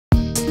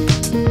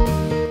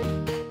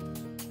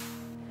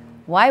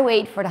Why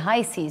wait for the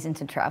high season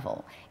to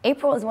travel?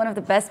 April is one of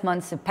the best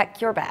months to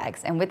pack your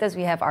bags, and with us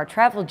we have our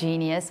travel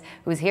genius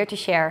who's here to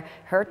share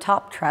her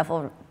top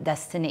travel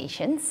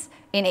destinations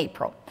in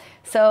April.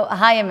 So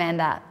hi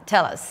Amanda,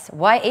 tell us,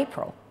 why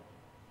April?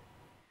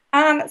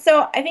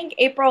 So I think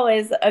April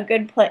is a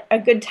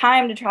good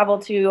time to travel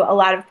to a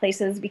lot of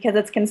places because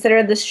it's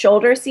considered the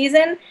shoulder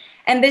season,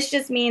 and this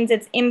just means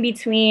it's in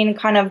between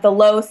kind of the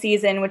low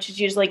season, which is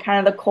usually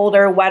kind of the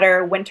colder,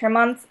 wetter winter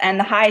months, and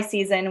the high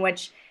season,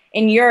 which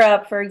in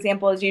Europe, for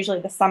example, is usually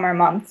the summer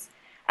months.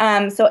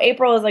 So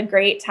April is a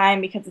great time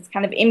because it's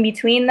kind of in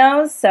between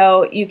those,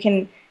 so you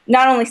can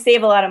not only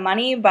save a lot of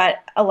money, but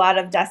a lot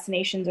of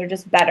destinations are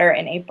just better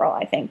in April,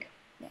 I think.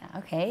 Yeah,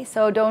 okay,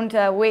 so don't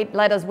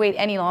let us wait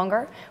any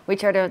longer.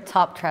 Which are the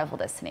top travel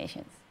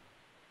destinations?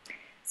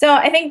 So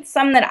I think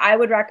some that I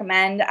would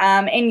recommend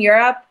in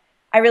Europe,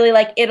 I really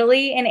like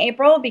Italy in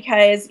April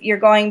because you're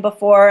going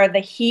before the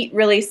heat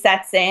really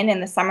sets in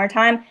the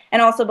summertime,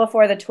 and also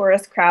before the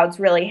tourist crowds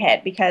really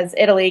hit, because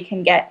Italy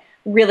can get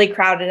really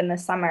crowded in the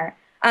summer.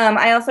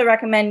 I also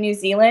recommend New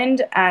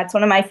Zealand. It's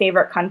one of my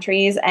favorite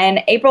countries, and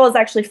April is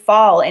actually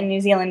fall in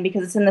New Zealand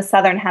because it's in the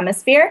Southern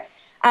Hemisphere.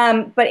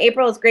 But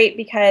April is great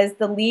because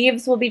the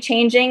leaves will be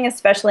changing,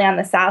 especially on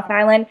the South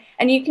Island,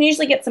 and you can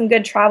usually get some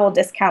good travel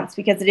discounts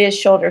because it is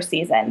shoulder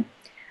season.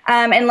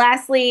 And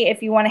lastly,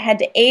 if you want to head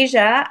to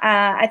Asia,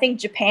 I think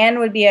Japan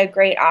would be a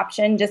great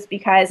option just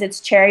because it's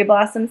cherry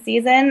blossom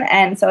season,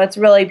 and so it's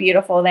really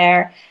beautiful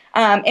there.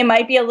 It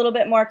might be a little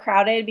bit more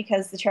crowded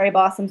because the cherry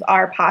blossoms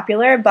are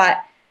popular,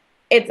 but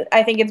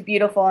I think it's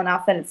beautiful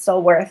enough that it's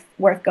still worth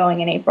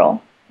going in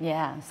April.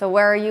 Yeah, so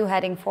where are you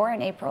heading for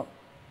in April?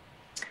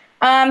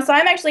 So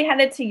I'm actually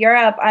headed to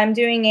Europe. I'm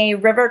doing a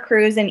river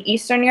cruise in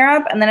Eastern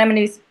Europe, and then I'm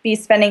going to be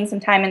spending some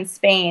time in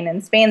Spain.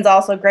 And Spain's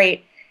also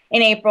great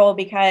in April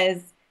because,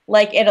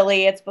 like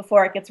Italy, it's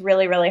before it gets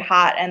really, really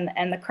hot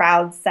and the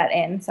crowds set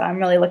in. So I'm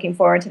really looking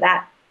forward to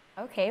that.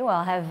 Okay,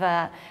 well, have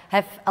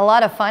a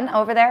lot of fun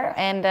over there.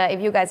 And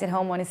if you guys at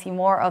home want to see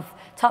more of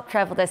top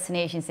travel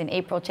destinations in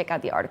April, check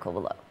out the article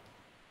below.